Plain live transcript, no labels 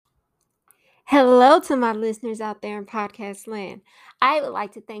Hello to my listeners out there in podcast land. I would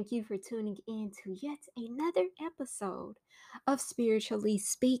like to thank you for tuning in to yet another episode of Spiritually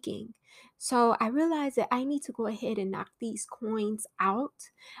Speaking. So I realized that I need to go ahead and knock these coins out.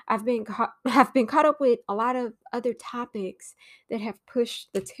 Have been caught up with a lot of other topics that have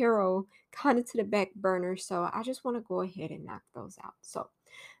pushed the tarot kind of to the back burner. So I just want to go ahead and knock those out. So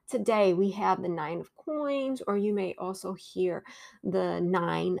today we have the Nine of Coins, or you may also hear the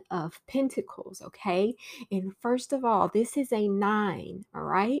Nine of Pentacles, okay? And first of all, this is a nine, all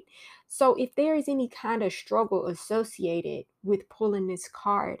right? So if there is any kind of struggle associated with pulling this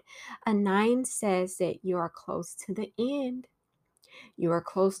card, a nine says that you are close to the end, you are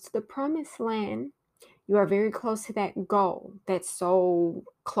close to the promised land. You are very close to that goal that's so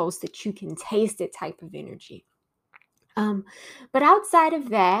close that you can taste it type of energy. Um, but outside of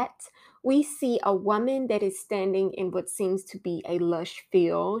that, we see a woman that is standing in what seems to be a lush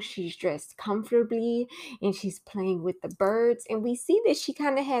field. She's dressed comfortably and she's playing with the birds. And we see that she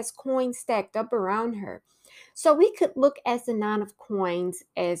kind of has coins stacked up around her. So we could look at the nine of coins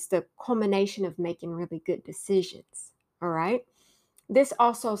as the culmination of making really good decisions. All right. This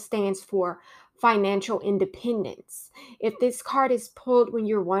also stands for financial independence. If this card is pulled when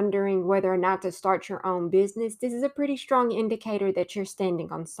you're wondering whether or not to start your own business, this is a pretty strong indicator that you're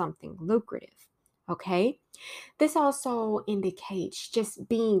standing on something lucrative. Okay? This also indicates just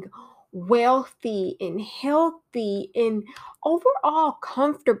being wealthy and healthy and overall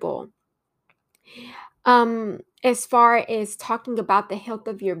comfortable. As far as talking about the health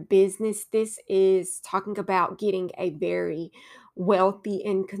of your business, this is talking about getting a very wealthy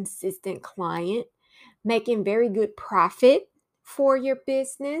and consistent client, making very good profit for your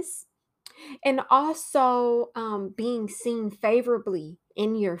business, and also being seen favorably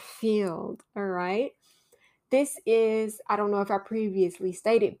in your field. All right. This is, I don't know if I previously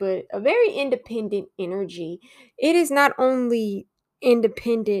stated, but a very independent energy. It is not only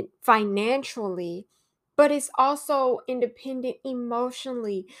independent financially, but it's also independent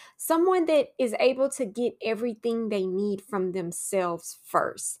emotionally. Someone that is able to get everything they need from themselves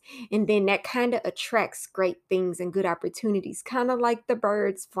first. And then that kind of attracts great things and good opportunities, kind of like the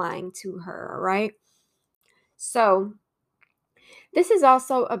birds flying to her, all right? So, this is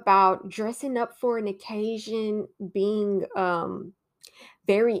also about dressing up for an occasion, being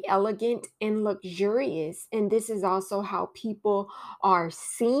very elegant and luxurious. And this is also how people are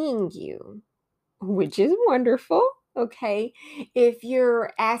seeing you, which is wonderful. Okay. If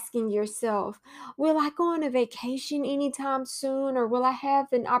you're asking yourself, will I go on a vacation anytime soon, or will I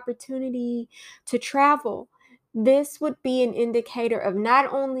have an opportunity to travel? This would be an indicator of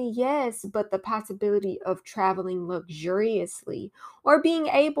not only yes, but the possibility of traveling luxuriously or being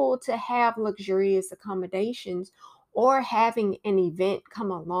able to have luxurious accommodations or having an event come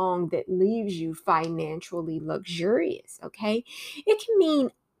along that leaves you financially luxurious. Okay. It can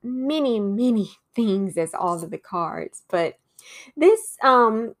mean many things as all of the cards, but this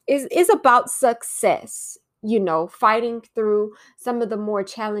is about success, fighting through some of the more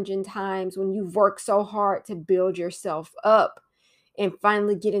challenging times when you've worked so hard to build yourself up and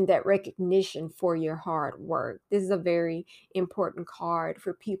finally getting that recognition for your hard work. This is a very important card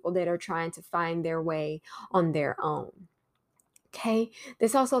for people that are trying to find their way on their own. Okay.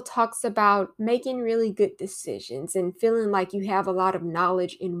 This also talks about making really good decisions and feeling like you have a lot of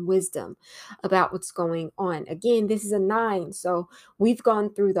knowledge and wisdom about what's going on. Again, this is a nine. So we've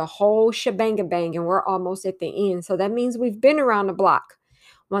gone through the whole shebang bang and we're almost at the end. So that means we've been around the block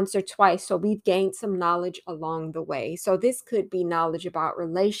once or twice. So we've gained some knowledge along the way. So this could be knowledge about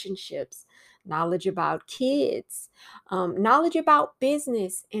relationships, knowledge about kids, knowledge about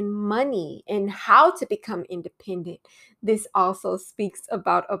business and money and how to become independent. This also speaks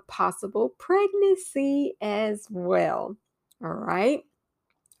about a possible pregnancy as well. All right.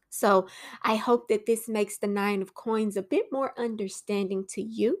 So I hope that this makes the Nine of Coins a bit more understanding to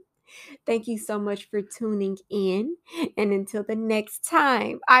you. Thank you so much for tuning in. And until the next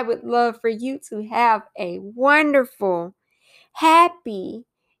time, I would love for you to have a wonderful, happy,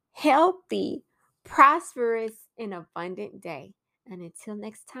 healthy, prosperous, and abundant day. And until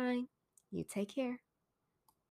next time, you take care.